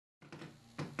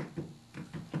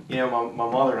You know, my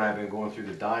mother and I have been going through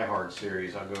the Die Hard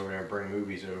series. I'll go over there and bring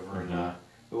movies over, and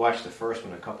we watched the first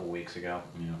one a couple weeks ago.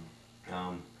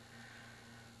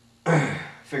 Yeah.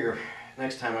 Figure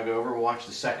next time I go over, we'll watch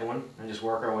the second one and just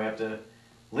work our way up to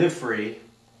Live Free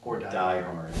or Die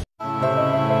Hard.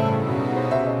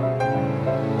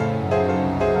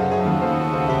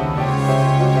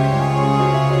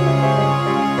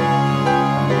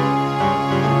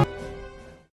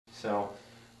 So,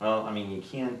 well, I mean, you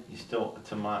can't. You still,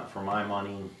 for my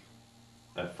money,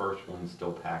 that first one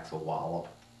still packs a wallop.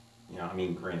 You know, I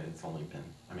mean, granted, it's only been.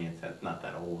 I mean, it's not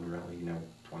that old, really. You know,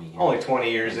 20 years. Only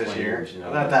 20 years this year. Years, you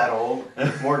know, not that old.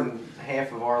 More than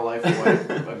half of our life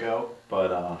ago.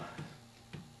 But I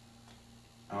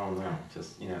don't know.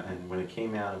 Just, you know, and when it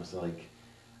came out, it was like,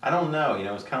 I don't know. You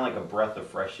know, it was kind of like a breath of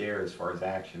fresh air as far as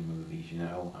action movies. You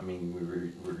know, I mean, we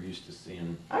were used to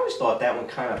seeing. I always thought that one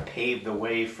kind of paved the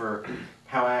way for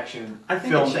how action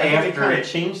films it kind of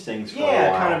changed things for a while.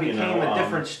 Yeah, it kind of became a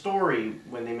different story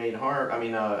when they made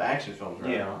action films,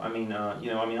 right? Yeah, I mean, you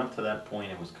know, I mean, up to that point,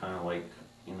 it was kind of like,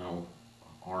 you know,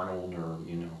 Arnold or,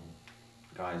 you know,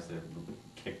 guys that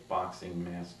kickboxing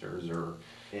masters or,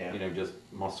 you know, just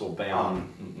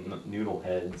muscle-bound noodle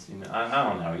heads. You know, I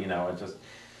don't know. You know, it just,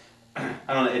 I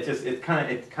don't know. It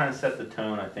kind of set the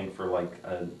tone, I think, for like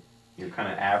your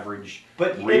kind of average,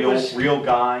 real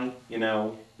guy. You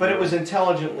know. But it was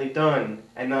intelligently done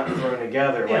and not thrown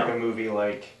together like a movie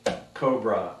like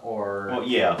Cobra or well, I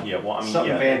mean,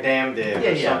 something Van Damme did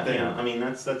or something. Yeah. I mean,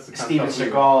 that's the kind Steven of stuff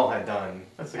Seagal had done.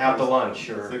 That's Out to Lunch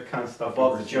or the kind of stuff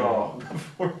Above the Jaw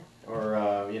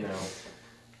or you know,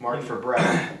 Marked for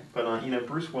Breath. But you know,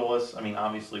 Bruce Willis. I mean,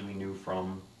 obviously we knew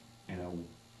from, you know,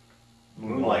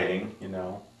 Moonlighting. You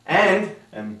know, and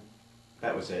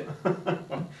that was it.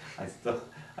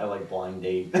 I like Blind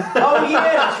Date. Oh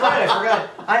yeah, that's right. I forgot.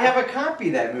 I have a copy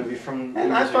of that movie from.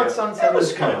 And I thought Sunset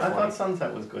was kind good. of. I thought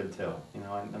Sunset was good too. You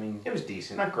know, I mean, it was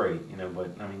decent. Not great, you know, but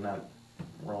I mean, not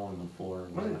rolling the floor.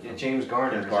 Wasn't it James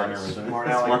Garner? James Garner was in it. Smart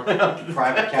Aleck,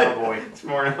 Private Cowboy.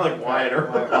 Smart Aleck Wyatt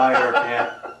Earp.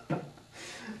 Yeah.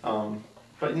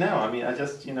 But no, I mean, I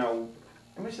just, you know,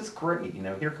 it was just great. You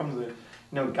know, here comes a, you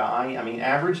know, guy. I mean,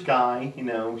 average guy. You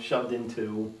know, shoved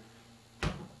into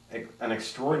an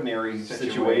extraordinary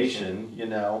situation, you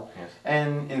know,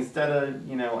 and instead of,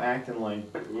 you know, acting like,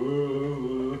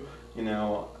 ooh, you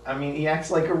know, I mean, he acts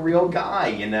like a real guy,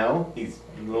 you know, he's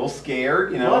a little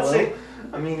scared, you know. Well,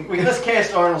 let's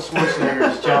cast Arnold Schwarzenegger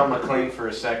as John McClane for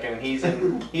a second. He's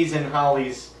in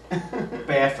Holly's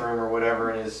bathroom or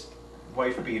whatever in his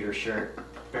wife beater shirt,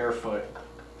 barefoot.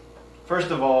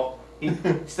 First of all,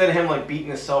 instead of him like beating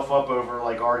himself up over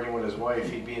like arguing with his wife,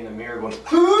 he'd be in the mirror going,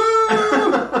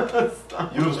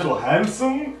 "You're so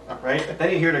handsome," right?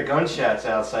 Then you hear the gunshots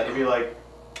outside. You'd be like,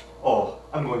 "Oh,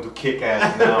 I'm going to kick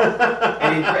ass now,"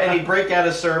 and he'd break out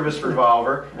a service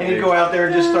revolver and he'd go out there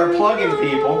and just start plugging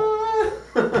people.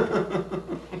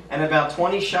 And about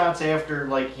 20 shots after,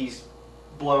 like he's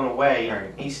blown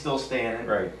away, he's still standing.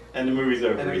 Right. And the movie's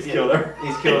over. He's killed everybody.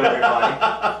 He's killed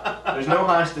everybody. There's no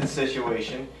hostage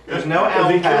situation. There's no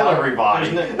Al Pal. Everybody.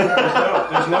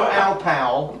 There's no Al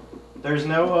Pal. There's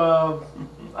no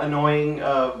annoying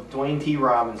Dwayne T.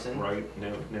 Robinson. Right.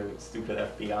 No stupid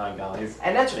FBI guys.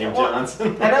 And that's named Johnson.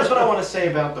 And that's what I want to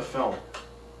say about the film.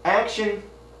 Action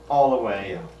all the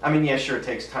way. Yeah. I mean, yeah, sure, it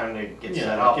takes time to get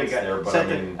set up.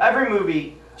 Every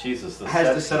movie has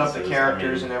to set up the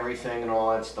characters and everything and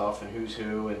all that stuff and who's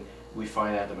who, and we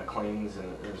find out the McClanes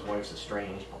and his wife's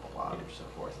estranged, blah blah blah, and so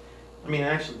forth. I mean, an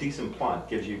actual decent plot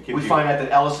gives you. We find out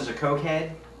that Ellis is a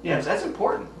cokehead. Yes, that's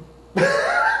important.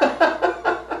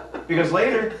 Because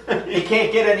later he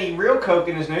can't get any real coke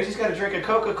in his nose. He's got to drink a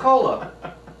Coca-Cola.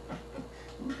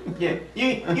 Yeah,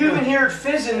 you even hear it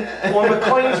fizzing on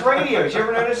McClane's radio. Did you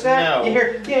ever notice that? No. You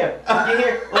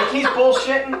hear like he's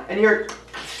bullshitting, and you hear,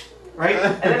 right,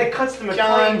 and then it cuts to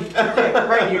McClane. Yeah,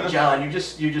 right, John, you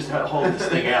just hold this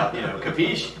thing out, you know,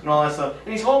 capiche, and all that stuff.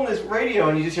 And he's holding this radio,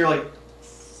 and you just hear like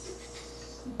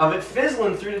of it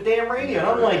fizzling through the damn radio. And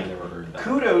I'm like,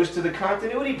 kudos to the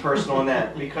continuity person on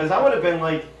that, because I would have been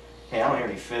like, hey, I don't hear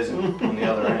any fizzing on the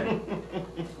other end.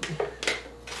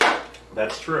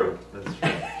 That's true. That's true.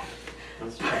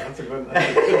 That's a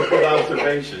good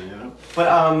observation, you know. But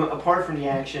apart from the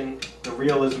action, the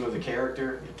realism of the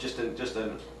character, just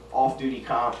an off-duty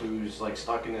cop who's like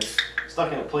stuck in a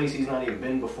place he's not even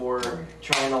been before,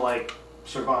 trying to like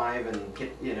survive and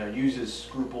get, you know, use his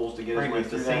scruples to get his way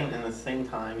through that. And at the same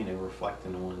time, you know,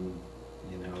 reflecting on,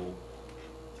 you know,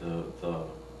 the.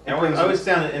 I always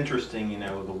found it interesting, you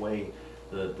know, the way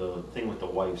the thing with the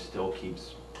wife still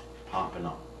keeps popping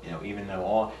up. You know, even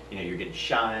though you're getting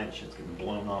shot at, shit's getting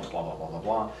blown up, blah blah blah blah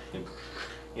blah.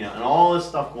 you know, and all this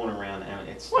stuff going around, and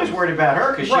it's. Well, he's worried about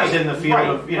her because she's in the field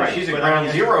of, you know, she's at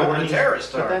ground zero when the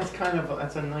terrorists are. But that's kind of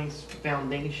that's a nice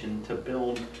foundation to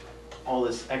build all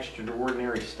this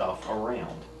extraordinary stuff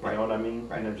around. You know what I mean?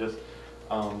 Right. You know, just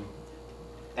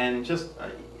and just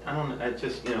I don't know.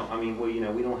 Just you know, I mean, well, you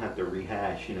know, we don't have to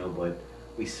rehash, you know, but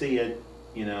we see it,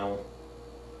 you know.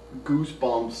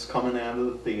 Goosebumps coming out of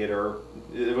the theater.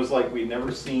 It was like we'd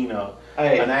never seen an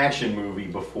action movie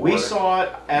before. We saw it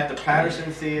at the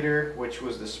Patterson Theater, which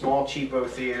was the small cheapo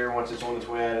theater once it's on its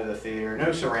way out of the theater.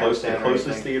 No surround sound. The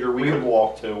closest theater we could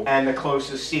walk to. And the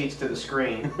closest seats to the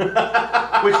screen. Which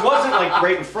wasn't like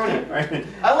right in front of you. Right.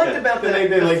 I liked about that.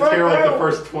 They like tear like the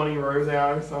first 20 rows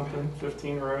out or something,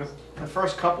 15 rows. The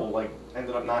first couple like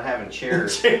ended up not having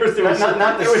chairs. Chairs.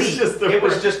 Not the seat. It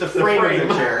was just the frame of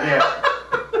the chair. Yeah.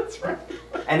 That's right.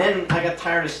 And then I got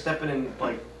tired of stepping in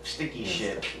like sticky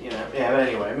shit, you know. Yeah, but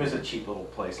anyway, it was a cheap little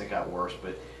place. It got worse.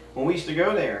 But when we used to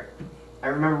go there, I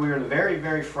remember we were in the very,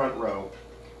 very front row,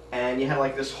 and you had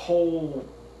like this whole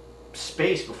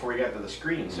space before you got to the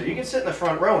screen. So you can sit in the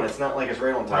front row, and it's not like it's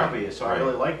right on top of you. So I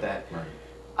really liked that. Right.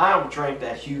 I drank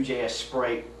that huge ass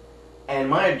Sprite, and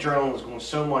my adrenaline was going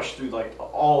so much through like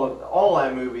all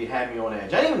that movie had me on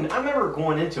edge. I remember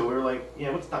going into it. We were like,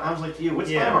 yeah, I was like to you, what's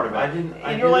Die Hard about?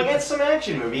 And you're like, it's some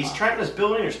action movie. He's trapped in this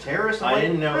building. There's terrorists. I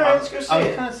didn't know. Right, let's go see I was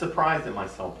it. kind of surprised at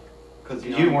myself because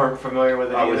you weren't familiar with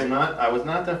it. I was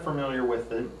not that familiar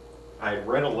with it. I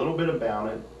read a little bit about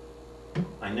it.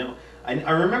 I know.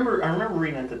 I remember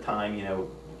reading at the time. You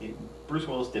know, Bruce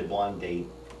Willis did Blind Date,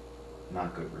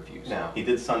 not good reviews. No. He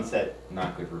did Sunset,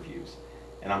 not good reviews.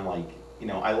 And I'm like, you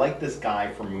know, I like this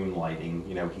guy for Moonlighting.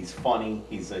 You know, he's funny.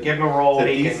 He's a give him a role.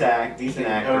 He's a decent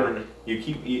actor.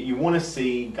 You want to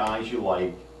see guys you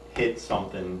like hit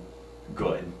something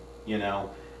good. You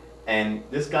know, and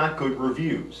this got good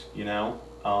reviews. You know,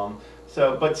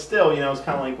 so but still, you know, it's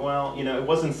kind of like, well, you know, it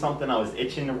wasn't something I was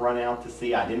itching to run out to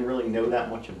see. I didn't really know that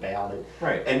much about it.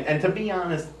 Right. And to be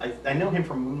honest, I know him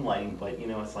from Moonlighting, but you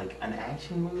know, it's like an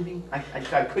action movie.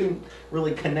 I couldn't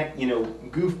really connect, you know,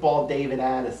 goofball David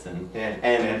Addison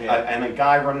and a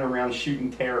guy running around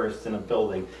shooting terrorists in a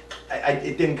building.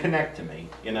 It didn't connect to me,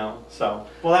 you know. So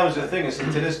well, that was the thing. Is to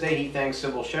this day he thanks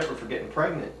Sybil Shepherd for getting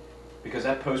pregnant. Because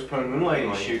that postponed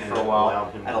Moonlighting shoot for a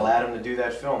while had allowed him to do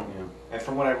that film. Yeah. And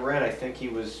from what I've read, I think he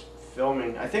was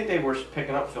filming. I think they were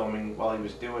picking up filming while he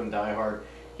was doing Die Hard.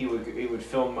 He would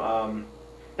film.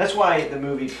 That's why the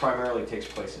movie primarily takes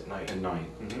place at night. At night.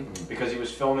 Mm-hmm. Because he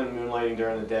was filming Moonlighting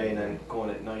during the day and then going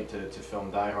at night to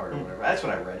film Die Hard or whatever. That's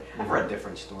what I read. I've read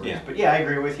different stories. Yeah. But yeah, I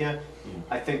agree with you. Yeah.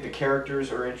 I think the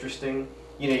characters are interesting.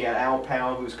 You know, you got Al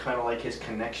Powell, who's kind of like his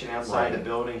connection outside the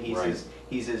building.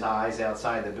 He's his eyes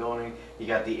outside the building. You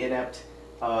got the inept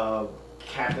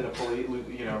captain of police,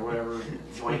 you know, whatever,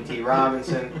 Dwayne T.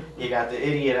 Robinson. You got the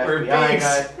idiot FBI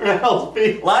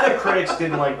guy. A lot of critics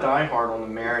didn't like Die Hard on the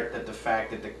merit that the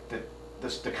fact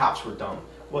that the cops were dumb.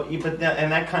 Well,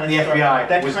 that kind of the FBI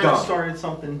that was kind dumb. Of started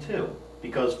something too,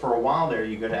 because for a while there,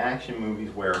 you go to action movies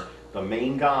where the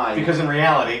main guy. Because in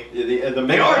reality,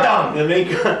 they are dumb.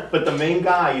 But the main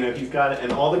guy, you know, he's got,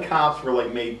 and all the cops were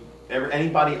like made.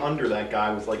 Anybody under that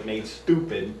guy was like made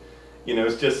stupid. You know,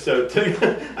 it's just so.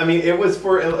 I mean, it was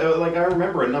for like I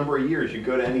remember a number of years. You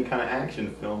go to any kind of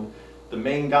action film, the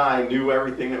main guy knew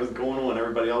everything that was going on.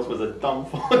 Everybody else was a dumb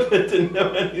fuck that didn't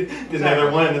know didn't know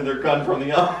their one end of their gun from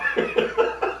the other.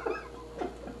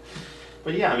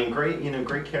 But yeah, I mean,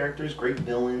 great characters, great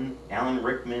villain, Alan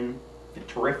Rickman. A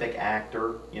terrific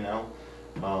actor, you know,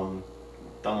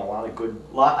 done a lot of good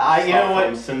stuff you know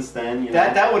what? Since then. You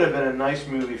that would have been a nice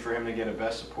movie for him to get a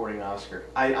Best Supporting Oscar.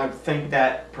 I think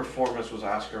that performance was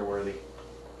Oscar worthy,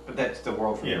 but that's the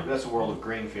world. That's the world of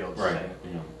Greenfield. Right.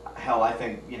 Yeah. Hell, I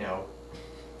think you know.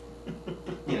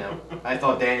 I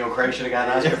thought Daniel Craig should have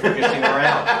gotten an Oscar for Casino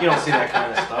Royale. You don't see that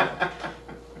kind of stuff.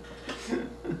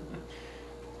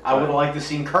 I would have liked to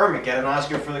seen Kermit get an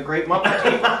Oscar for The Great Muppet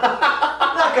Caper.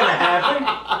 Not gonna happen.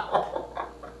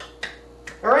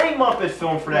 Or any Muppet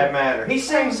film for that matter. He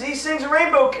sings a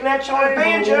Rainbow Connection on a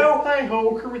banjo. Hi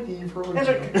ho, Kermit the Frog.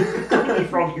 Kermit the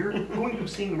Frog here. I'm going to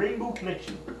sing Rainbow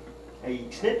Connection. I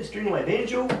snapped the string of my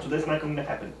banjo, so that's not going to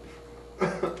happen.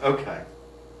 Okay.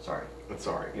 Sorry. That's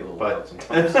sorry. Get a little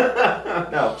sometimes.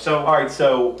 No. So all right.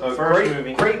 So first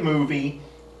movie. Great movie.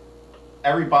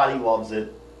 Everybody loves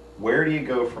it. Where do you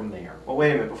go from there? Well,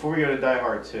 wait a minute. Before we go to Die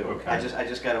Hard 2, okay. I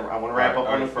want to wrap up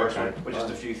on the first one with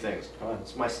just a few things.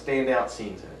 It's my standout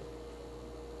scenes in it.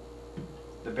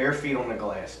 The bare feet on the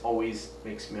glass always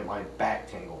makes my back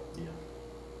tingle. Yeah.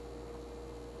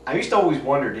 I used to always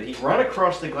wonder, did he run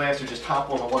across the glass or just hop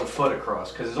on the 1 foot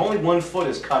across? Because his only 1 foot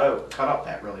is cut up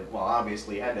that really well.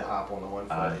 Obviously, he had to hop on the 1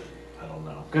 foot. I don't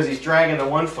know. Because he's dragging the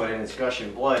 1 foot and it's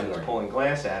gushing blood and he's pulling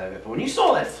glass out of it. But when you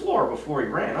saw that floor before he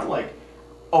ran, I'm like,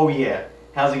 oh yeah,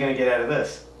 how's he going to get out of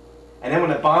this? And then when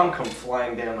the bomb comes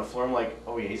flying down the floor, I'm like,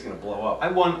 oh yeah, he's going to blow up.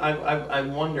 I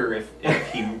wonder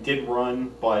if he did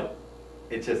run, but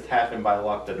it just happened by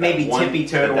luck that maybe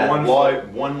tippy-toed or 1 foot.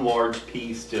 One large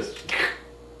piece just,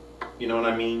 you know what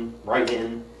I mean, right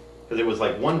in. Because it was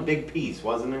like one big piece,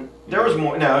 wasn't it? There was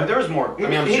more. No, there was more. I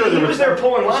mean, I'm sure he was there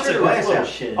pulling lots of glass out.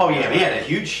 Shit. Oh yeah, he had a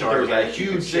huge shard. There was a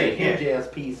huge ass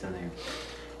piece in there.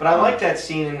 But I like that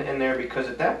scene in there because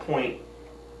at that point,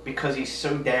 because he's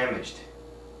so damaged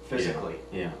physically.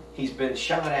 Yeah. He's been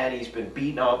shot at. He's been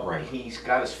beaten up. Right. He's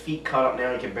got his feet cut up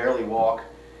now. He can barely walk,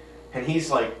 and he's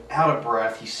like out of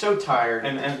breath. He's so tired,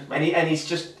 and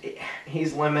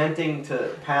he's lamenting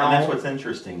to Pal. And that's what's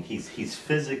interesting. He's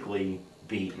physically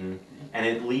beaten, and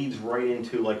it leads right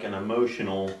into like an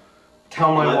emotional.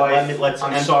 Tell my wife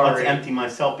I'm sorry. Let's empty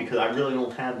myself because I really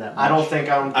don't have that much. I don't think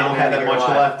I don't have that much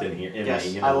left in here.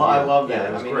 Yes, me, I love that. Yeah,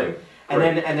 it was great.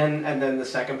 And then the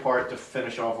second part to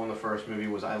finish off on the first movie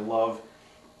was I love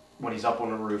when he's up on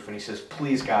the roof and he says,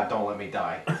 "Please God, don't let me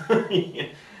die." Yeah.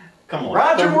 Come on,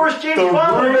 Roger Moore's James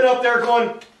Bond would have been up there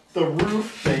going the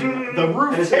roof thing. The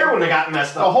roof. And his hair wouldn't have gotten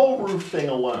messed up. The whole roof thing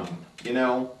alone. You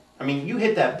know, I mean, you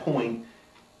hit that point,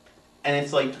 and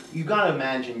it's like you gotta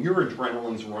imagine your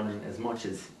adrenaline's running as much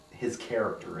as his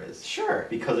character is. Sure.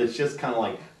 Because it's just kind of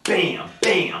like, bam,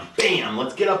 bam, bam,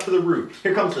 let's get up to the roof.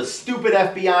 Here comes the stupid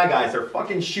FBI guys. They're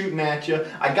fucking shooting at you.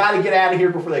 I gotta get out of here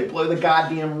before they blow the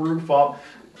goddamn roof up.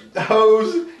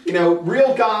 Hose, you know,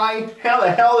 real guy. How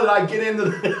the hell did I get into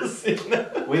this?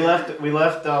 We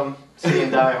left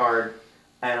seeing Die Hard,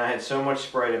 and I had so much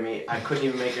spray to me, I couldn't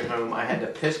even make it home. I had to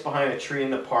piss behind a tree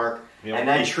in the park. And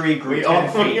that tree grew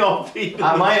 10 feet.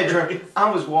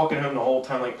 I was walking home the whole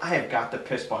time like, I have got to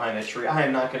piss behind that tree. I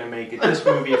am not going to make it. This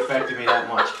movie affected me that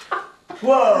much.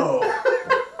 Whoa!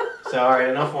 So, all right,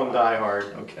 enough on Die Hard.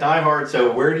 Okay. Die Hard.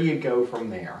 So where do you go from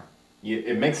there?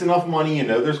 It makes enough money, you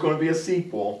know there's going to be a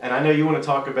sequel. And I know you want to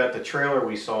talk about the trailer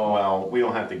we saw. Well, we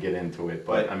don't have to get into it,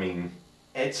 but I mean...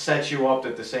 It sets you up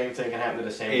that the same thing can happen to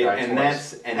the same guy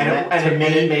twice. And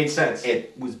it made sense.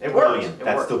 It was brilliant.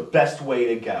 That's the best way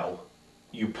to go.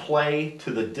 You play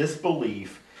to the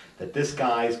disbelief that this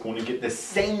guy is going to get, the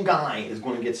same guy is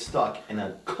going to get stuck in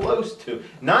a close to,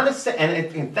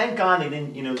 and thank God they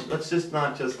didn't, you know, let's just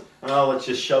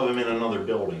shove him in another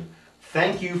building.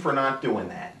 Thank you for not doing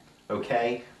that,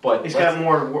 okay? But he's got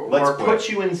more put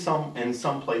you in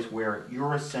some place where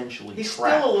you're essentially he's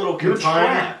trapped. Still a little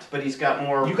confined, but he's got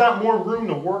more. You got more room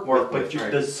to work with, but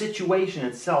right. The situation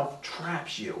itself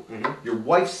traps you. Mm-hmm. Your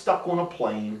wife's stuck on a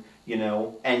plane, you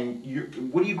know, and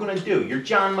what are you going to do? You're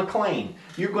John McClane.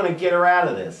 You're going to get her out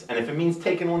of this, and if it means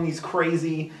taking on these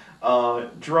crazy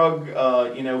drug,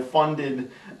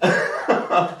 funded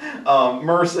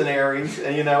mercenaries,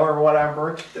 you know, or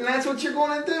whatever, then that's what you're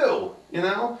going to do, you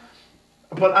know.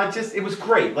 But it was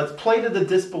great. Let's play to the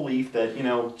disbelief that, you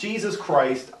know, Jesus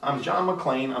Christ, I'm John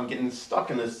McClane, I'm getting stuck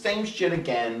in the same shit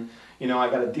again. You know, I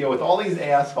got to deal with all these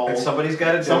assholes. And somebody's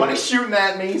got to do it. Somebody's shooting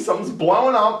at me, something's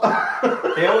blowing up.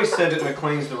 They always said that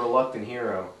McClane's the reluctant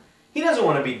hero. He doesn't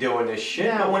want to be doing this shit,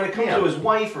 but when it comes to his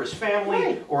wife or his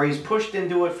family, or he's pushed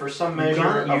into it for some measure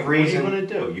of reason, what are you going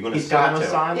to do? You're going to sit on the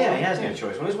side? Yeah, he has no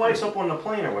choice. When his wife's up on the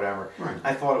plane or whatever,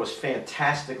 I thought it was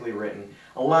fantastically written.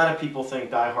 A lot of people think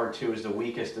Die Hard 2 is the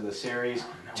weakest of the series.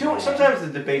 Sometimes the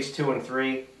debate's 2 and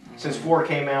 3. Since 4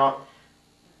 came out,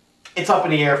 it's up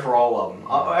in the air for all of them.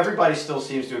 Everybody still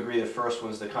seems to agree the first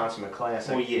one's the consummate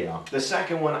classic. Well, yeah. The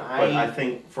second one, I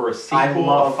think for a sequel,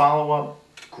 a follow-up,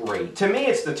 great. To me,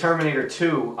 it's the Terminator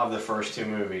 2 of the first two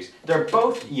movies. They're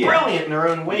both brilliant in their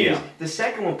own ways. Yeah. The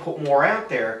second one put more out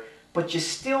there, but you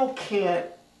still can't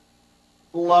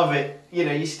love it. You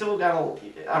know, you still gotta,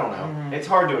 I don't know. It's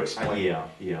hard to explain.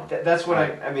 Yeah. That's what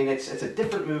I mean, it's a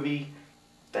different movie.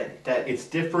 That it's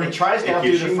different. It tries to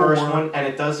outdo the first one, and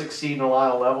it does succeed in a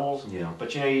lot of levels. Yeah.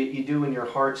 But you know, you do in your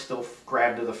heart still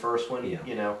grab to the first one. Yeah.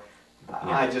 You know,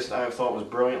 I thought it was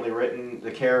brilliantly written.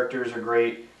 The characters are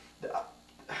great.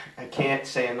 I can't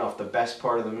say enough. The best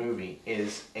part of the movie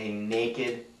is a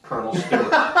naked Colonel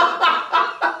Stewart.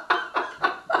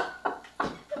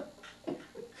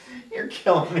 You're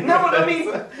killing me. Know what I mean?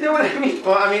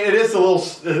 Well, I mean, it is a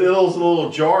little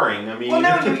jarring. I mean, well,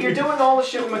 no, you're doing all the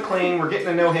shit with McClane. We're getting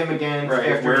to know him again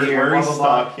after a year. Blah, blah,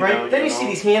 blah. Right? Then you see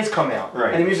these hands come out,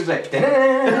 and the music's like,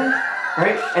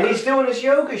 right? And he's doing his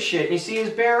yoga shit, and you see his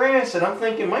bare ass, and I'm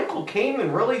thinking, Michael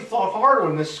Kamen really thought hard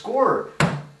on this score.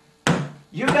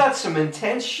 You got some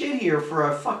intense shit here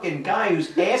for a fucking guy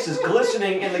whose ass is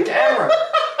glistening in the camera.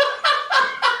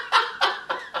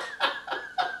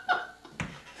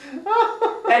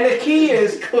 And the key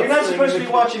is, you're not supposed to be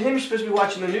watching him, you're supposed to be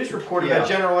watching the news report about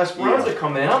General Esperanza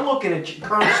coming in. I'm looking at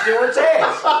Colonel Stewart's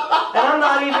ass. And I'm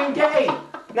not even gay.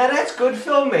 Now that's good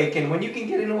filmmaking, when you can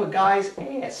get into a guy's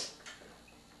ass.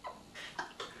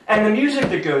 And the music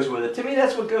that goes with it. To me,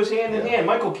 that's what goes hand in hand.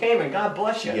 Michael Kamen, God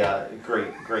bless you. Yeah,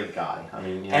 great guy. I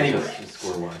mean, anyway, just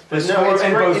score-wise. But no, it's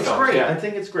great. It's great. Yeah. I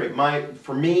think it's great.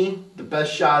 For me, the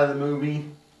best shot of the movie,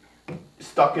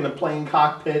 stuck in a plane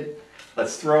cockpit.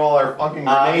 Let's throw all our fucking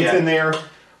grenades in there.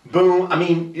 Boom. I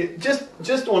mean,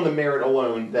 just on the merit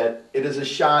alone that it is a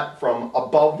shot from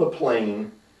above the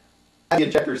plane. The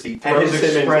ejector seat and throws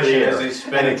his him into the air, as he's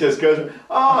spinning. and it just goes,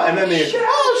 and then shit.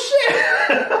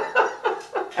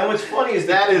 And what's funny is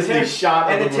that is the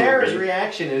shot of the movie. And the terror's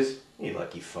reaction is, you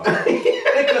lucky fuck. They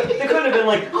could have been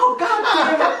like, oh god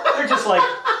damn it. They're just like,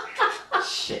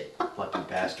 shit, lucky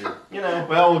bastard. You know.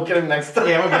 Well, we'll get him next time.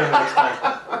 Yeah, we'll get him next time.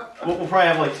 We'll probably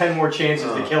have like 10 more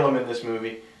chances to kill him in this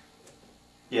movie.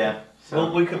 Yeah. So.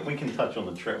 Well, we can touch on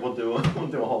the trailer. We'll do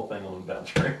a whole thing on about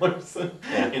trailers.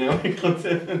 Yeah. You know,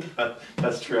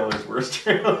 best trailer's worst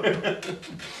trailer.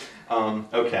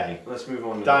 Okay. Let's move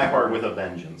on to Die Hard with a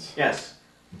Vengeance. Yes.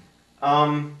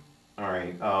 All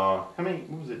right. How many?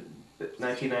 What was it?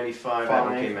 1995.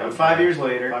 That came out. 5 years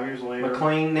later. 5 years later.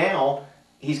 McClane now,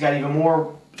 he's got even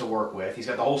more to work with. He's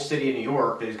got the whole city of New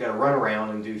York that he's got to run around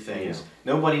and do things.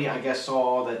 Yeah. Nobody, I guess,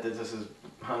 saw that this is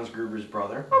Hans Gruber's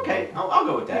brother. Okay, I'll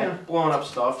go with that. Yeah. Blowing up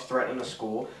stuff, threatening the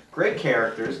school. Great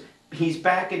characters. He's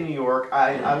back in New York.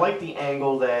 I like the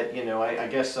angle that, you know, I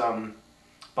guess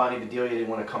Bonnie Bedelia didn't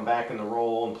want to come back in the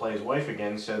role and play his wife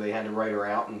again, so they had to write her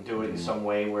out and do it in some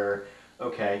way where,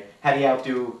 okay, how do you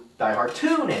outdo Die Hard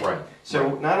 2 now? Right.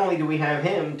 So not only do we have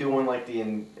him doing like the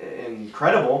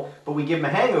incredible, but we give him a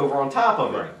hangover on top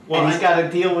of it. Right. Well, and he's got to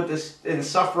deal with this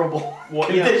insufferable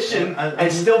condition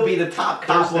and still be the top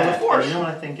cop on the force. You know what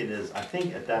I think it is? I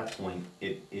think at that point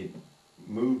it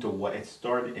moved away.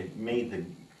 It made the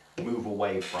move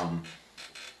away from.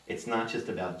 It's not just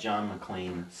about John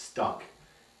McClane stuck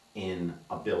in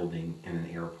a building in an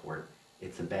airport.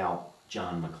 It's about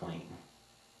John McClane.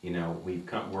 You know,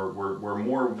 we're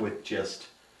more with just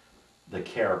the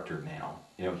character now.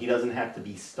 You know, he doesn't have to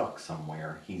be stuck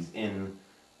somewhere. He's in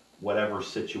whatever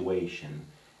situation,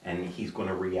 and he's going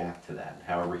to react to that.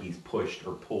 However, he's pushed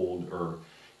or pulled or,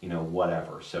 you know,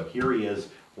 whatever. So here he is.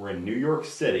 We're in New York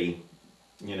City.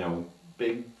 You know,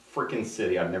 big freaking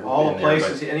city. I've never been there.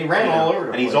 Places, and he ran all over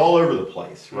the place. And he's all over the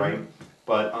place, right? Mm-hmm.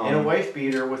 But in a wife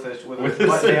beater with a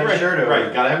button-down shirt over.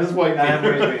 Right, gotta have his wife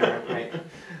beater. Right.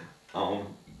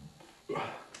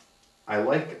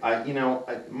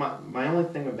 My only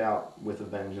thing about With a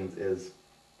Vengeance is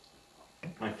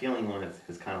my feeling on it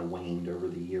has kind of waned over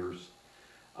the years.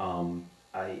 I'm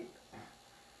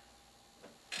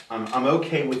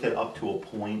okay with it up to a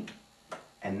point,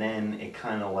 and then it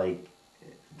kind of like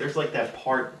there's like that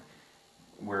part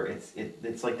where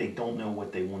it's like they don't know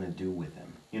what they want to do with him.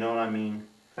 You know what I mean?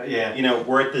 Yeah. You know,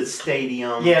 we're at the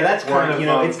stadium. Yeah, that's kind of, you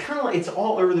know, it's kind of like it's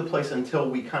all over the place until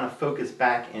we kind of focus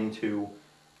back into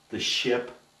the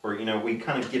ship, or you know, we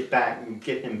kind of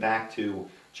get him back to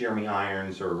Jeremy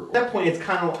Irons, or at that point it's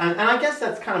kind of, and I guess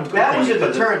that's kind of a good that thing was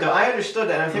a deterrent though. I understood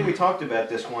that, and I think we talked about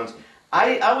this once.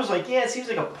 I was like, yeah, it seems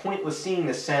like a pointless scene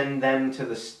to send them to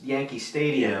the Yankee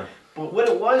Stadium. Yeah. But what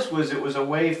it was a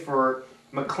way for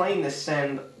McClane to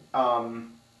send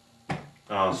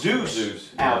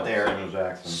Zeus out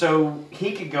there, so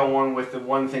he could go on with the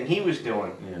one thing he was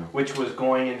doing, which was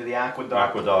going into the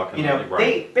aqueduct. You know,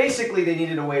 they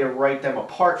needed a way to write them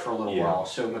apart for a little while,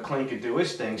 so McClane could do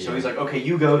his thing. So he's like, okay,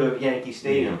 you go to Yankee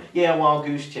Stadium, Wild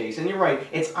Goose Chase, and you're right,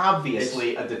 it's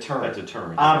obviously a deterrent.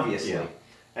 Obviously. Yeah.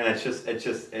 And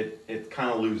it kind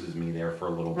of loses me there for a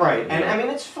little bit. Right, and I mean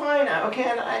it's fine. Okay,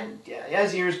 and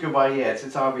as years go by,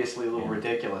 it's obviously a little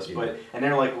ridiculous. But and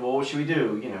they're like, well, what should we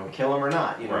do? You know, kill him or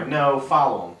not? You know, no,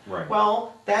 follow him. Right.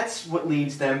 Well, that's what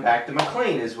leads them back to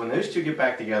McClane. Is when those two get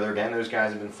back together again. Those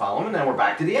guys have been following, and then we're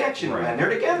back to the action, and they're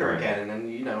together again. And then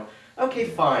you know, okay,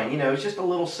 fine. You know, it's just a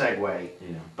little segue.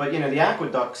 Yeah. But you know, the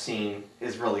aqueduct scene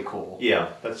is really cool.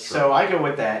 Yeah, that's true. So I go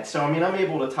with that. So I mean, I'm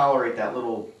able to tolerate that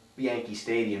little Yankee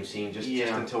Stadium scene just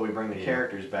until we bring the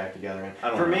characters back together.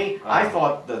 And for me, I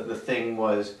thought the thing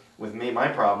was with me. My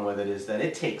problem with it is that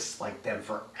it takes like them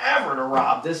forever to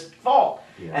rob this vault.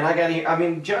 Yeah.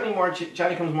 And Johnny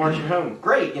comes marching home.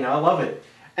 Great, you know, I love it.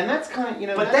 And that's kind of, you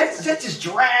know, but that just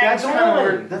drags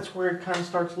on. That's where it kind of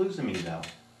starts losing me though.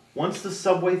 Once the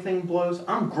subway thing blows,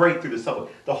 I'm great through the subway.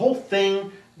 The whole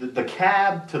thing, the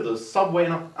cab to the subway,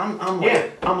 and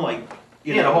I'm like,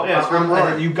 you Yeah, know, the whole- yeah, it's I'm,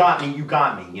 roaring. you got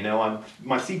me. You know,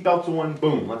 my seatbelt's on.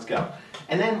 Boom, let's go.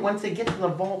 And then once they get to the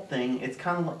vault thing, it's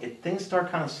kind of like things start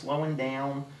kind of slowing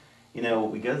down. You know,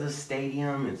 we go to the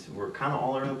stadium. We're kind of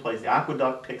all over the place. The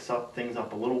aqueduct picks things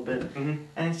up a little bit, and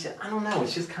it's just, I don't know.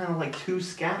 It's just kind of like too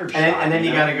scattershot. And then you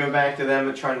know? got to go back to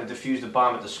them trying to defuse the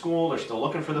bomb at the school. They're still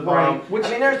looking for the bomb. Right. Which,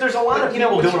 I mean, there's a lot of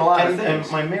people doing a lot of things.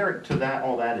 And my merit to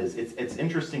all that is it's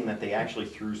interesting that they actually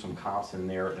threw some cops in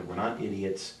there that were not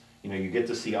idiots. You know, you get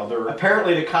to see other.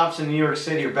 Apparently, the cops in New York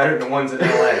City are better than the ones in LA.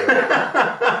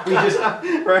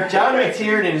 John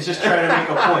McTiernan is just trying to make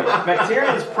a point.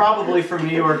 McTiernan's probably from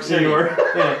New York City.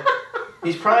 Yeah.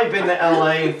 He's probably been to LA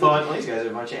and thought, well, these guys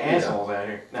are a bunch of assholes out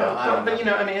here. No, I don't know. But you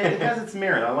know, I mean, it has its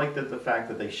merit. I like the fact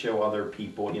that they show other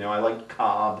people. You know, I liked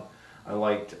Cobb. I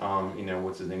liked, you know,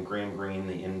 what's his name, Graham Greene,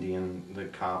 the Indian, the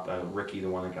cop, Ricky, the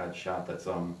one that got shot. That's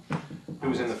who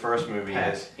was in the first movie?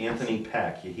 Anthony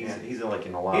Peck. He's like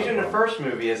in a lot. He's in the first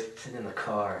movie as sitting in the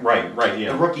car. Right,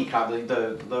 yeah. The rookie cop,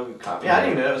 the cop. Yeah, I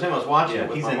didn't even know that was him. I was watching it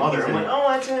with my mother. I'm like, oh,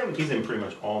 that's him. He's in pretty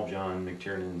much all John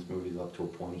McTiernan's movies up to a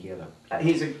point. He had a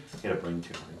brain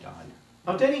tumor. He died.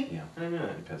 Oh, did he? Yeah. I didn't know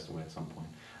that. He passed away at some point.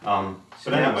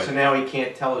 So now he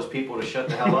can't tell his people to shut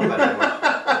the hell up anymore.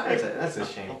 That's a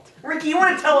shame. Ricky, you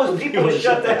want to tell those people to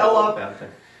shut the hell up?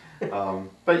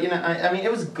 But you know, I mean,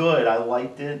 it was good. I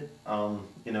liked it.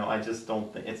 You know, I just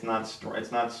don't think it's not strong.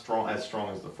 It's not as strong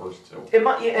as the first two. It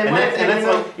might, yeah, and that's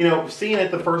like, you know, seeing it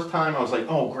the first time, I was like,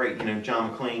 oh great, you know,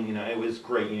 John McClane, you know, it was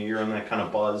great. You know, you're on that kind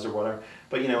of buzz or whatever.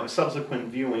 But you know,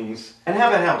 subsequent viewings. And how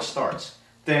about how it starts?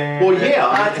 Well,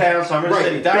 yeah, High Town, Summer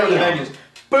City, Die with a Vengeance.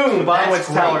 Boom! The bomb went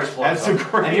Towers That's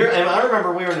great. And I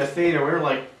remember we were in the theater. We were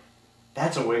like,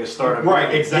 "That's a way to start a movie."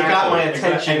 Right, exactly. You got my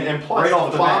attention. And plus, right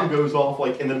off the bomb goes off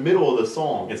like in the middle of the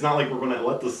song. It's not like we're going to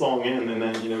let the song in and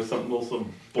then, you know, some bullshit.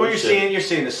 Well, you're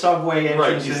seeing the subway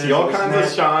entrances. Right, you see all kinds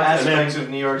of shots, aspects of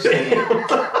New York City,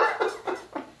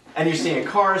 and you're seeing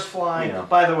cars fly. Yeah.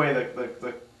 By the way,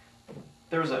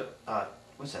 there was a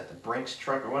what's that? The Brinks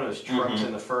truck or one of those trucks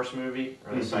in the first movie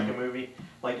or the second movie.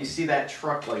 Like you see that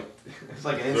truck, like it's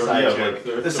like an inside joke.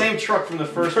 Like the same truck from the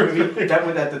first movie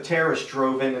that the terrorist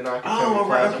drove in to knock Tony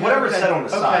Plaza. Whatever it said on the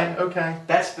side. Okay.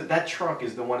 That truck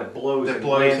is the one that blows and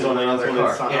lands on another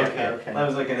car. Okay. That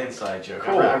was like an inside joke.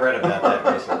 Cool. I read about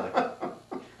that recently.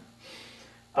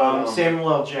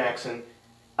 Samuel L. Jackson,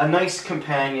 a nice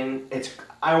companion.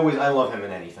 I love him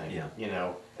in anything. Yeah. You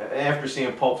know, after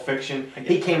seeing Pulp Fiction,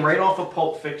 he came right off of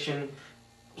Pulp Fiction.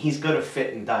 He's gonna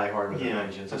fit in Die Hard with a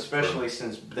Vengeance, especially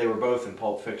since they were both in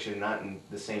Pulp Fiction, not in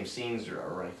the same scenes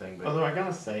or anything. But although I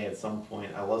gotta say, at some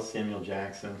point, I love Samuel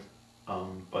Jackson,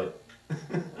 but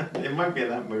it might be in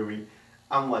that movie.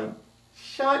 I'm like,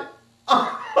 shut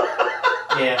up.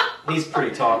 Yeah, he's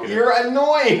pretty talkative. You're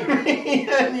annoying me,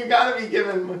 and you gotta be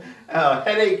giving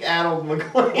headache-addled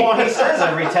McClane. Well, he says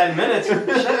every 10 minutes,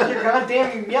 shut your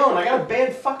goddamn yelling. I got a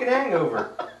bad fucking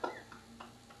hangover.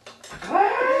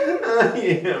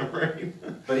 Yeah,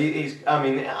 right. But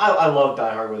I love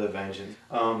Die Hard with a Vengeance.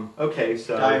 Okay,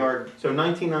 so Die Hard. So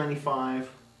 1995.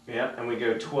 Yeah, and we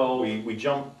go 12. We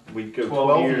go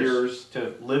 12 years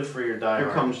to live for your Die Hard.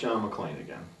 Here comes John McClane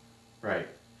again. Right.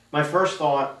 My first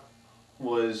thought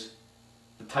was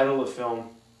the title of the film.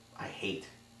 I hate.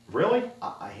 Really?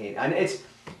 I hate. And it's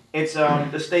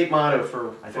the state motto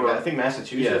for I think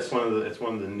Massachusetts. Yeah, it's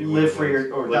one of the new. Live for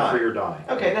your or live die. for your die.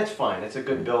 Okay, that's fine. It's a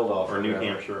good build off. Or New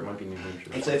Hampshire. It might be New Hampshire.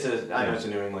 I know it's a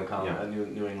New England a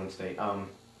New England state. I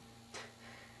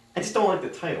just don't like the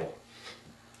title.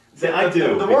 I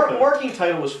do. The working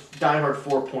title was Die Hard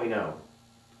 4.0.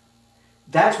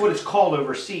 That's what it's called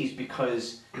overseas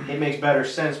because it makes better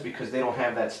sense because they don't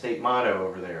have that state motto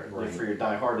over there. Right. Live for your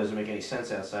Die Hard doesn't make any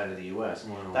sense outside of the U.S.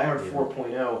 Well, Die Hard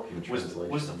 4.0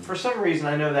 was for some reason,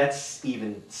 I know that's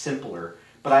even simpler,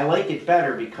 but I like it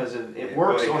better because it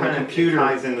works on the computer. It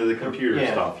ties into the computer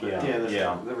stuff.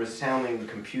 The resounding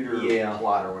computer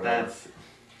plot or whatever.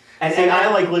 And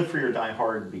I like Live for Your Die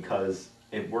Hard because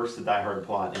it works the Die Hard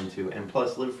plot into, and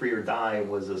plus Live Free or Die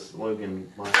was a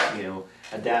slogan, you know,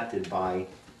 adapted by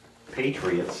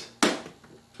patriots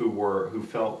who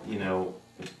felt, you know,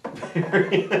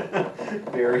 very,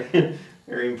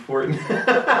 very important.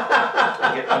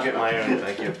 I'll get my own.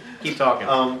 Thank you. Keep talking.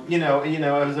 You know,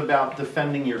 it was about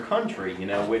defending your country. You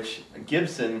know, which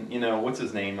Gibson, you know, what's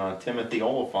his name, Timothy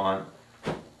Oliphant,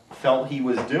 felt he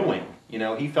was doing. You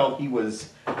know, he felt he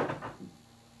was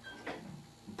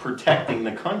protecting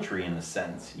the country in a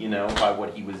sense, you know, by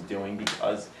what he was doing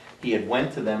because he had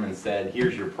went to them and said,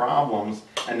 here's your problems,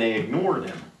 and they ignored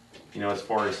him, you know, as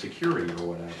far as security or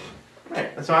whatever.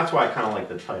 Right. So that's why I kind of like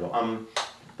the title.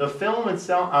 The film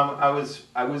itself, I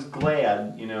was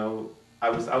glad, you know, I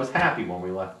was happy when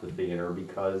we left the theater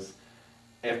because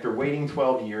after waiting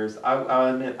 12 years, I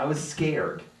admit I was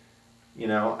scared. You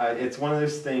know, it's one of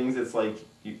those things. It's like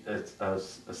it's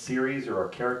a series or a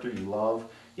character you love.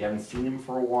 You haven't seen him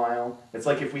for a while. It's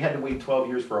like if we had to wait 12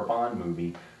 years for a Bond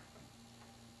movie.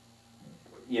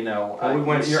 You know, well, we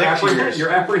went 6 years. You're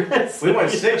apprehensive. We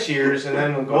went 6 years, and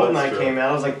then when GoldenEye came out,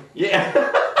 I was like, yeah.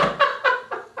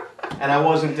 And I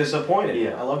wasn't disappointed.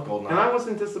 Yeah, I love GoldenEye. And I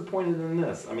wasn't disappointed in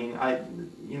this. I mean,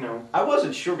 you know, I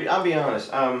wasn't sure. I'll be honest.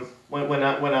 When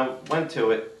I went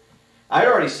to it, I'd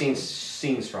already seen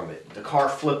scenes from it. The car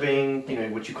flipping, you know,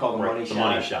 what you call the money shot.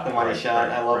 The money shot.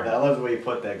 I love that. I love the way you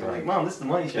put that. 'Cause I'm like, Mom, this is the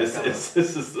money shot. This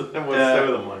is the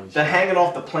money shot. The hanging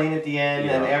off the plane at the end,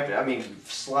 and after, I mean,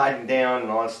 sliding down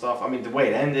and all that stuff. I mean, the way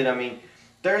it ended. I mean,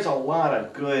 there's a lot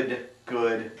of good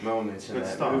moments in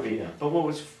that movie. Yeah. But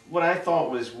what I thought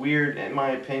was weird, in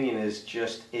my opinion, is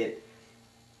just it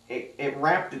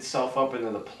wrapped itself up into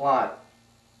the plot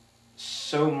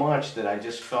so much that I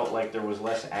just felt like there was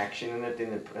less action in it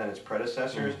than its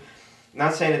predecessors.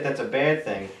 Not saying that that's a bad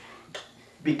thing,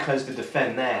 because to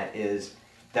defend that is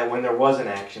that when there was an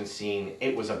action scene,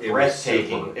 it was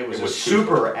breathtaking. It was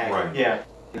super action. Right. Yeah.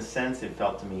 In a sense, it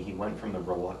felt to me he went from the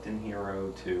reluctant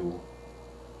hero to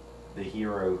the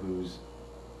hero who's...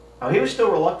 Oh, he was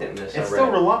still reluctant in this. It's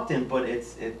still reluctant, but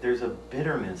there's a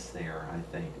bitterness there, I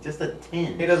think. Just a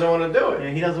tinge. He doesn't want to do it. Yeah,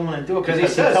 he doesn't want to do it because he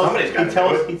says somebody's got to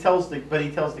do it. He tells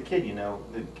the kid, you know,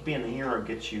 being the hero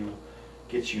gets you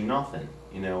nothing,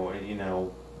 you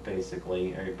know,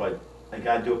 basically. But I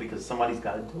got to do it because somebody's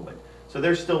got to do it. So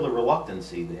there's still the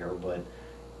reluctancy there, but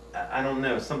I don't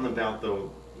know, something about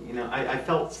you know, I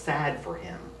felt sad for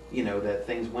him, you know, that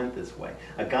things went this way.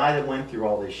 A guy that went through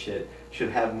all this shit should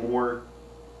have more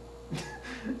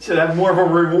of a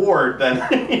reward than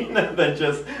than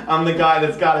just I'm the guy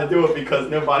that's got to do it because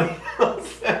nobody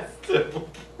else has to.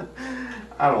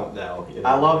 I don't know. You know.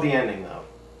 I love the ending though.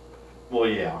 Well,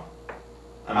 yeah.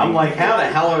 I'm like, how the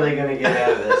hell are they going to get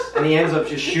out of this? And he ends up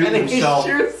just shooting himself.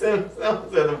 He shoots himself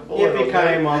in the bullet.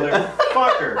 Yippee-ki-yay,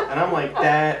 motherfucker! And I'm like,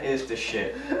 that is the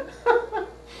shit.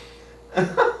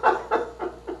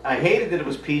 I hated that it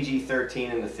was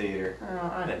PG-13 in the theater.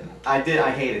 Oh, I didn't.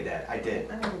 I hated that. I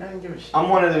did. I didn't give a shit. I'm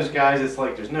one of those guys that's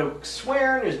like, there's no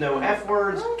swearing, there's no F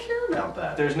words. I don't care about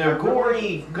that. There's no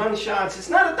gory gunshots. It's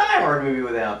not a Die Hard movie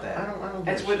without that. I don't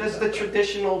That's the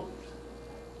traditional,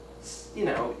 you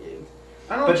know.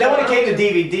 But then when it came to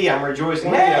DVD, I'm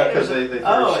rejoicing. Well, yeah, because they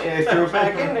threw it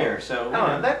back in there. So I don't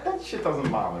know. That shit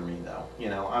doesn't bother me though. You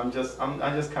know, I just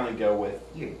kind of go with.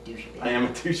 You're a douchebag. I am a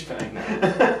douchebag. No.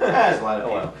 There's a lot of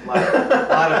people. A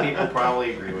lot of people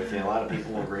probably agree with you. A lot of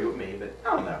people will agree with me, but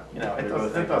I don't know. You know, it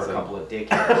doesn't. We're a couple of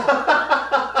dickheads.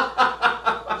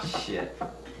 Shit.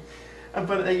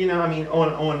 But you know, I mean,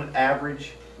 on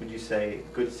average, would you say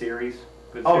good series?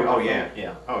 Good Oh, series? oh yeah.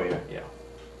 Yeah. Oh yeah. Yeah.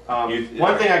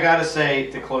 One thing I gotta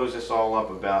say to close this all up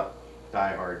about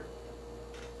Die Hard.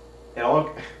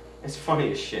 It's funny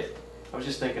as shit. I was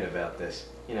just thinking about this.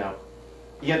 You know,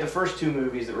 you got the first two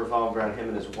movies that revolve around him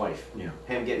and his wife. Yeah.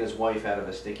 Him getting his wife out of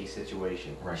a sticky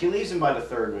situation. Right. She leaves him by the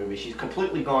third movie. She's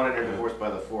completely gone and they're divorced by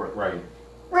the fourth. Right.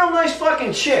 Real nice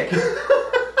fucking chick.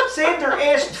 Saved her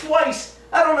ass twice.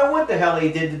 I don't know what the hell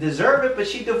he did to deserve it, but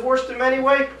she divorced him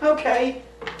anyway. Okay.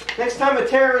 Next time a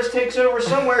terrorist takes over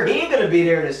somewhere, he ain't gonna be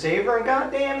there to save her, and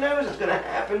goddamn knows it's gonna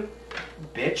happen.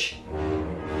 Bitch.